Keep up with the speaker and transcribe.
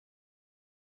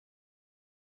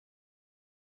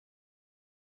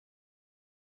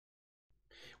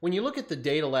When you look at the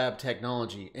data lab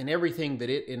technology and everything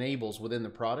that it enables within the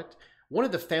product, one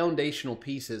of the foundational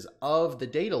pieces of the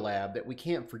data lab that we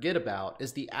can't forget about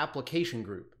is the application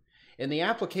group. And the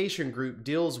application group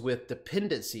deals with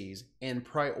dependencies and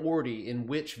priority in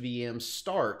which VMs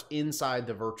start inside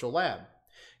the virtual lab.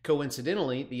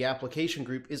 Coincidentally, the application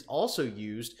group is also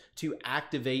used to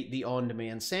activate the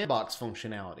On-Demand Sandbox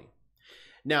functionality.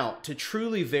 Now, to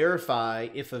truly verify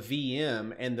if a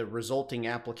VM and the resulting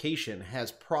application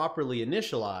has properly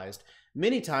initialized,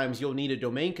 many times you'll need a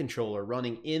domain controller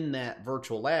running in that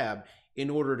virtual lab in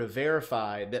order to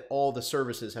verify that all the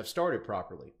services have started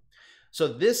properly. So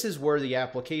this is where the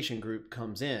application group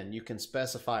comes in. You can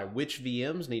specify which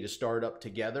VMs need to start up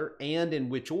together and in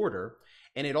which order,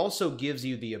 and it also gives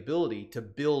you the ability to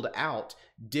build out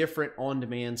different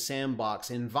on-demand sandbox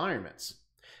environments.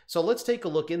 So let's take a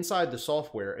look inside the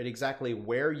software at exactly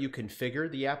where you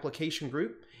configure the application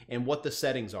group and what the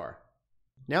settings are.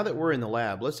 Now that we're in the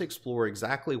lab, let's explore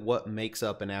exactly what makes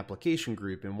up an application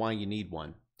group and why you need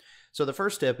one. So the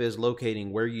first step is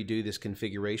locating where you do this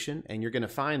configuration, and you're going to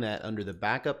find that under the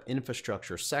Backup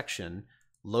Infrastructure section.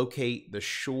 Locate the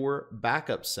Sure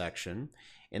Backup section,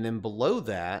 and then below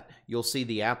that you'll see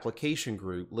the application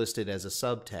group listed as a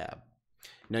sub-tab.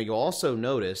 Now you'll also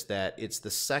notice that it's the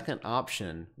second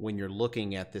option when you're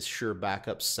looking at this Sure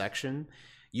Backup section.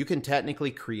 You can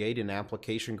technically create an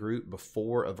application group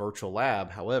before a virtual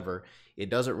lab. However, it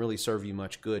doesn't really serve you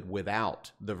much good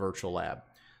without the virtual lab.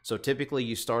 So typically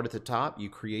you start at the top, you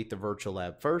create the virtual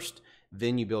lab first,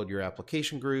 then you build your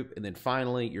application group, and then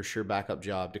finally your Sure Backup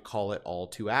job to call it all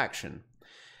to action.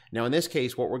 Now in this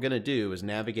case, what we're going to do is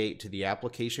navigate to the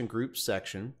application group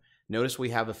section. Notice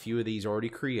we have a few of these already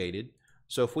created.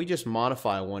 So if we just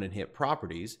modify one and hit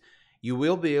properties, you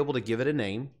will be able to give it a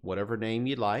name, whatever name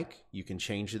you'd like. You can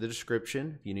change the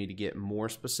description if you need to get more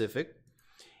specific.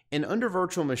 And under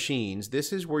virtual machines,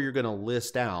 this is where you're going to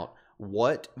list out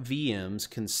what VMs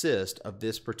consist of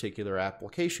this particular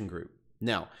application group.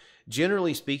 Now,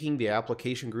 generally speaking, the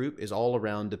application group is all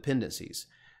around dependencies.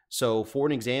 So for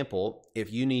an example,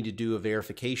 if you need to do a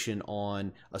verification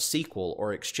on a SQL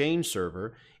or Exchange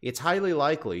server, it's highly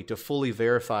likely to fully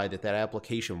verify that that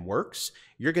application works.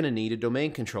 You're going to need a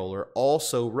domain controller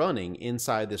also running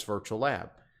inside this virtual lab.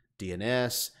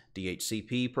 DNS,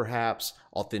 DHCP perhaps,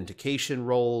 authentication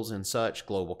roles and such,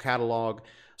 global catalog.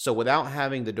 So without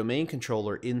having the domain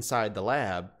controller inside the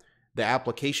lab, the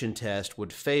application test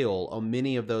would fail on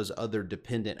many of those other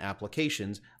dependent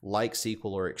applications like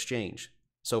SQL or Exchange.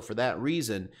 So for that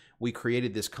reason, we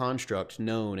created this construct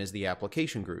known as the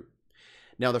application group.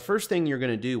 Now, the first thing you're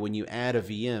going to do when you add a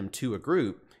VM to a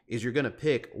group is you're going to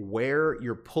pick where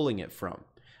you're pulling it from.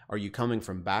 Are you coming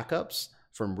from backups,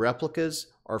 from replicas,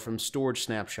 or from storage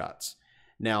snapshots?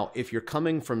 Now, if you're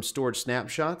coming from storage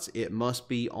snapshots, it must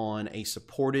be on a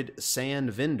supported SAN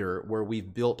vendor where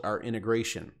we've built our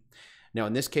integration. Now,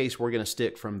 in this case, we're going to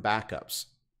stick from backups.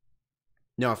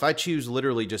 Now, if I choose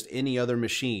literally just any other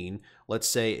machine, let's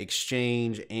say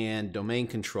Exchange and Domain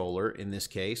Controller, in this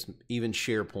case, even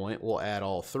SharePoint, we'll add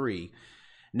all three.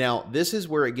 Now, this is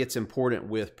where it gets important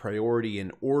with priority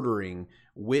and ordering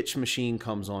which machine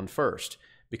comes on first.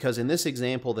 Because in this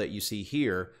example that you see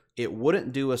here, it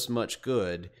wouldn't do us much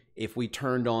good if we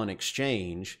turned on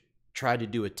Exchange, tried to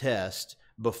do a test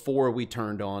before we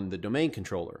turned on the Domain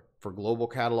Controller for global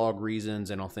catalog reasons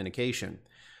and authentication.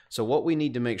 So what we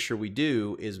need to make sure we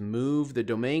do is move the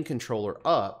domain controller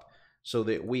up so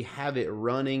that we have it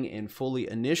running and fully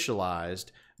initialized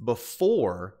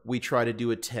before we try to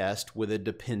do a test with a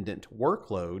dependent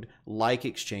workload like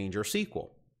Exchange or SQL.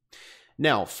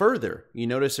 Now further, you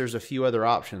notice there's a few other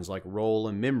options like role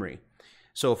and memory.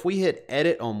 So if we hit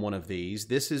edit on one of these,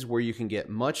 this is where you can get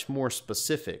much more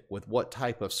specific with what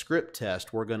type of script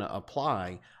test we're going to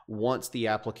apply once the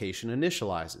application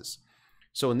initializes.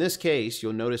 So in this case,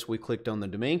 you'll notice we clicked on the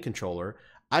domain controller.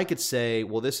 I could say,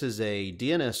 well, this is a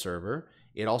DNS server.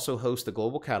 It also hosts the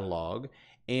global catalog.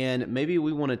 And maybe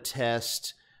we want to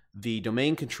test the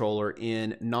domain controller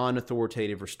in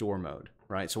non-authoritative restore mode,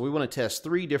 right? So we want to test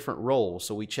 3 different roles.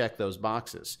 So we check those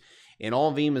boxes. And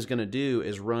all Veeam is going to do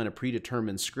is run a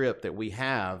predetermined script that we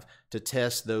have to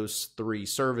test those 3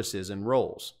 services and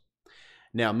roles.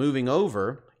 Now moving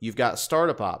over, you've got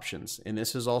startup options, and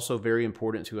this is also very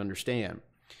important to understand.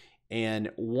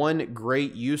 And one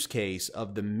great use case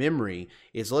of the memory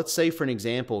is, let's say for an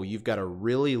example, you've got a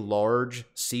really large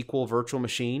SQL virtual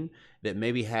machine that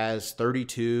maybe has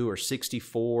 32 or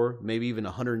 64, maybe even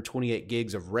 128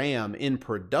 gigs of RAM in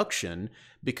production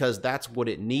because that's what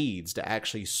it needs to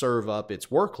actually serve up its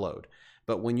workload.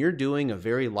 But when you're doing a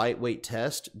very lightweight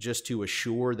test just to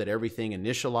assure that everything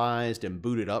initialized and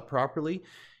booted up properly,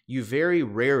 you very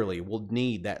rarely will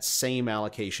need that same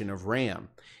allocation of RAM.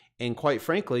 And quite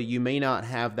frankly, you may not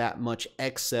have that much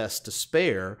excess to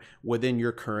spare within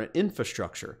your current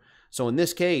infrastructure. So in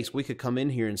this case, we could come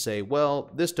in here and say,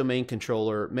 well, this domain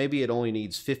controller, maybe it only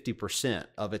needs 50%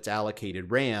 of its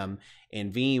allocated RAM.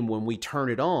 And Veeam, when we turn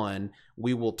it on,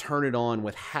 we will turn it on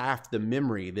with half the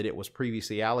memory that it was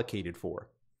previously allocated for.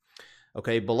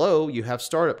 Okay, below you have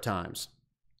startup times.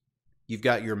 You've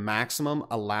got your maximum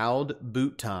allowed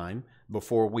boot time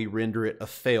before we render it a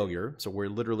failure. So we're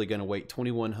literally going to wait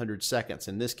 2100 seconds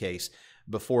in this case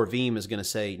before Veeam is going to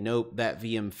say, nope, that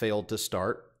VM failed to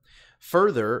start.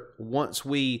 Further, once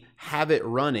we have it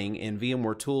running and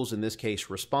VMware Tools in this case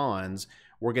responds,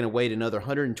 we're going to wait another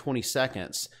 120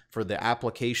 seconds for the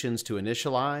applications to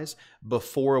initialize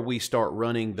before we start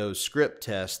running those script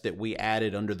tests that we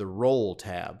added under the Role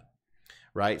tab.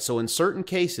 Right? So in certain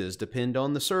cases, depend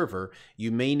on the server,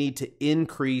 you may need to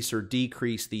increase or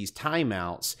decrease these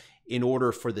timeouts in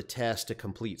order for the test to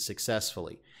complete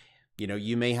successfully. You know,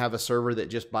 you may have a server that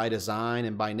just by design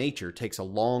and by nature takes a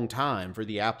long time for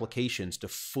the applications to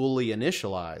fully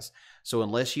initialize. So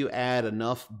unless you add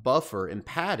enough buffer and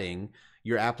padding,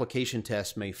 your application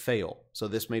test may fail. So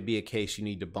this may be a case you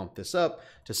need to bump this up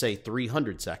to say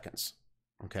 300 seconds.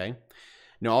 Okay.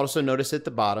 Now also notice at the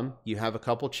bottom, you have a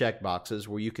couple checkboxes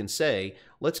where you can say,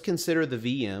 let's consider the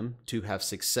VM to have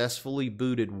successfully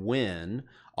booted when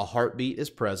a heartbeat is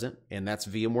present, and that's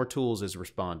VMware Tools is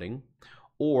responding,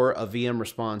 or a VM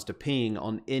responds to ping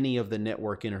on any of the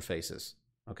network interfaces,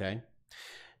 okay?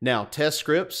 Now, test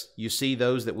scripts, you see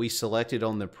those that we selected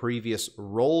on the previous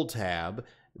Role tab.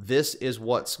 This is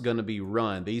what's going to be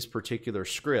run, these particular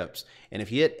scripts. And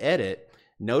if you hit Edit,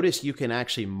 notice you can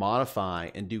actually modify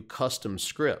and do custom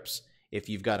scripts. If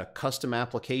you've got a custom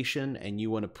application and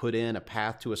you want to put in a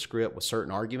path to a script with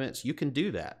certain arguments, you can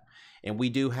do that. And we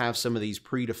do have some of these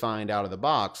predefined out of the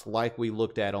box like we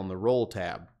looked at on the Role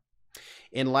tab.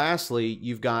 And lastly,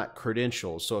 you've got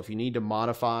credentials. So if you need to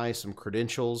modify some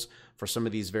credentials for some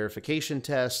of these verification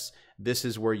tests, this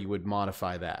is where you would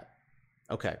modify that.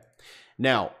 Okay.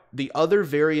 Now, the other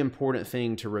very important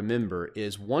thing to remember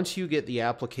is once you get the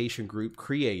application group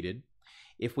created,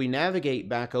 if we navigate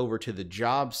back over to the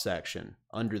job section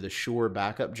under the Sure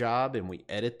Backup job and we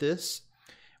edit this,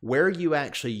 where you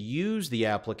actually use the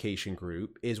application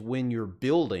group is when you're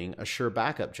building a Sure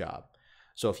Backup job.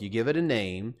 So if you give it a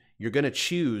name, you're going to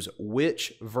choose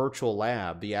which virtual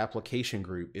lab the application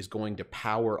group is going to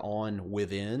power on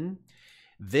within.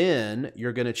 Then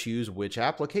you're going to choose which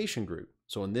application group.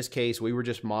 So in this case, we were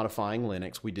just modifying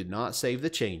Linux. We did not save the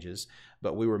changes,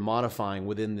 but we were modifying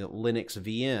within the Linux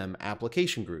VM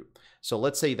application group. So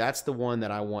let's say that's the one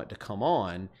that I want to come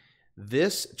on.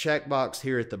 This checkbox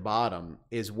here at the bottom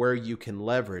is where you can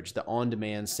leverage the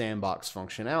On-Demand Sandbox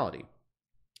functionality.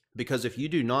 Because if you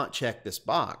do not check this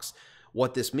box,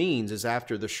 what this means is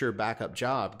after the Sure Backup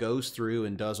job goes through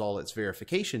and does all its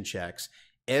verification checks,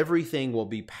 everything will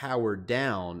be powered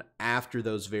down after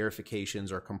those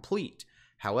verifications are complete.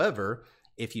 However,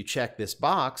 if you check this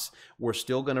box, we're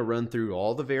still going to run through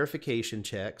all the verification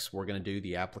checks. We're going to do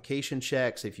the application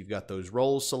checks. If you've got those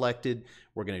roles selected,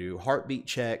 we're going to do heartbeat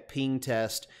check, ping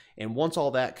test. And once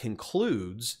all that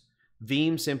concludes,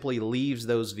 Veeam simply leaves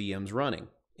those VMs running.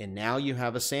 And now you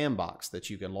have a sandbox that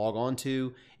you can log on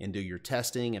to and do your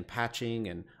testing and patching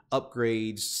and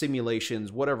upgrades,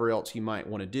 simulations, whatever else you might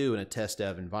want to do in a test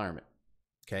dev environment.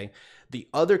 Okay. The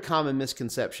other common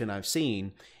misconception I've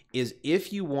seen is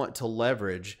if you want to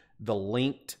leverage the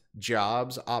linked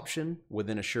jobs option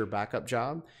within a Sure Backup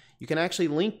job, you can actually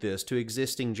link this to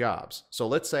existing jobs. So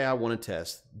let's say I want to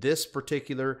test this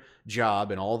particular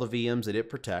job and all the VMs that it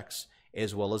protects,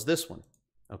 as well as this one.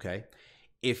 Okay.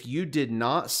 If you did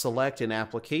not select an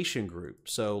application group,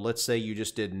 so let's say you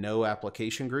just did no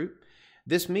application group,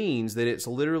 this means that it's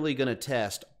literally going to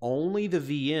test only the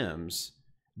VMs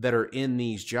that are in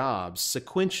these jobs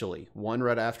sequentially, one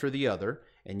right after the other.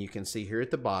 And you can see here at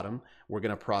the bottom, we're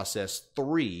going to process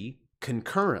 3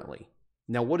 concurrently.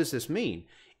 Now, what does this mean?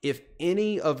 If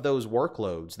any of those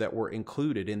workloads that were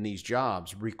included in these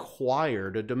jobs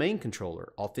required a domain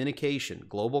controller, authentication,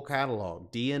 global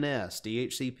catalog, DNS,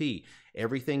 DHCP,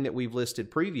 everything that we've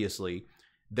listed previously,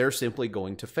 they're simply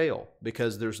going to fail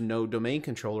because there's no domain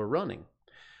controller running.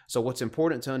 So what's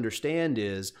important to understand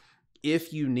is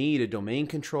if you need a domain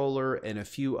controller and a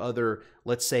few other,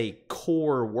 let's say,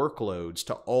 core workloads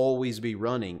to always be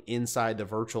running inside the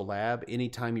virtual lab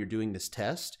anytime you're doing this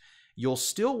test, you'll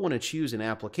still want to choose an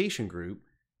application group.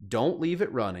 Don't leave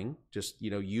it running. Just,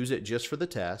 use it just for the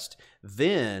test.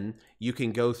 Then you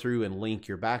can go through and link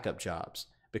your backup jobs.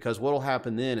 Because what will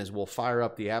happen then is we'll fire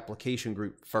up the application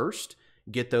group first,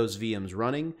 get those VMs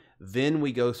running. Then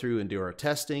we go through and do our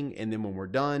testing. And then when we're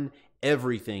done,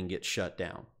 everything gets shut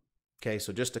down. Okay,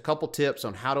 so just a couple tips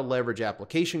on how to leverage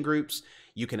application groups.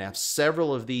 You can have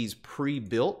several of these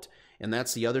pre-built, and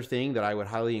that's the other thing that I would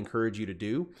highly encourage you to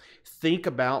do. Think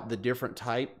about the different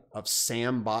type of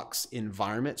sandbox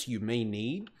environments you may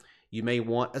need. You may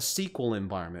want a SQL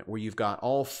environment where you've got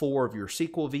all 4 of your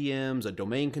SQL VMs, a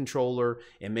domain controller,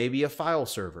 and maybe a file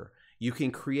server. You can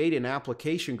create an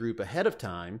application group ahead of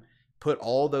time, put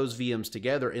all those VMs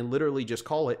together, and literally just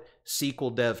call it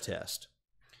SQL Dev Test.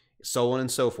 So on and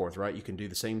so forth, right? You can do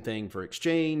the same thing for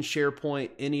Exchange,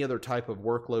 SharePoint, any other type of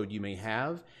workload you may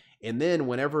have. And then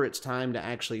whenever it's time to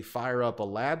actually fire up a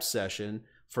lab session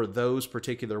for those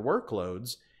particular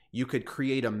workloads, you could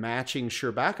create a matching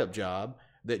Sure Backup job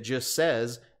that just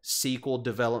says SQL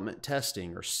Development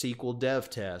Testing or SQL Dev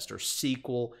Test or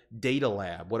SQL Data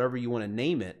Lab, whatever you want to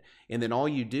name it. And then all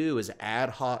you do is ad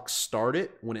hoc start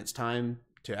it when it's time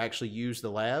to actually use the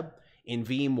lab. And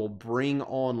Veeam will bring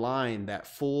online that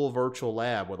full virtual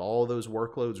lab with all those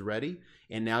workloads ready.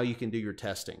 And now you can do your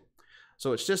testing.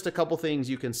 So it's just a couple things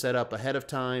you can set up ahead of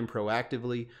time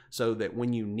proactively so that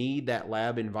when you need that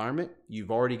lab environment,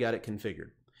 you've already got it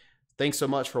configured. Thanks so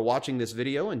much for watching this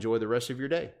video. Enjoy the rest of your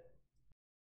day.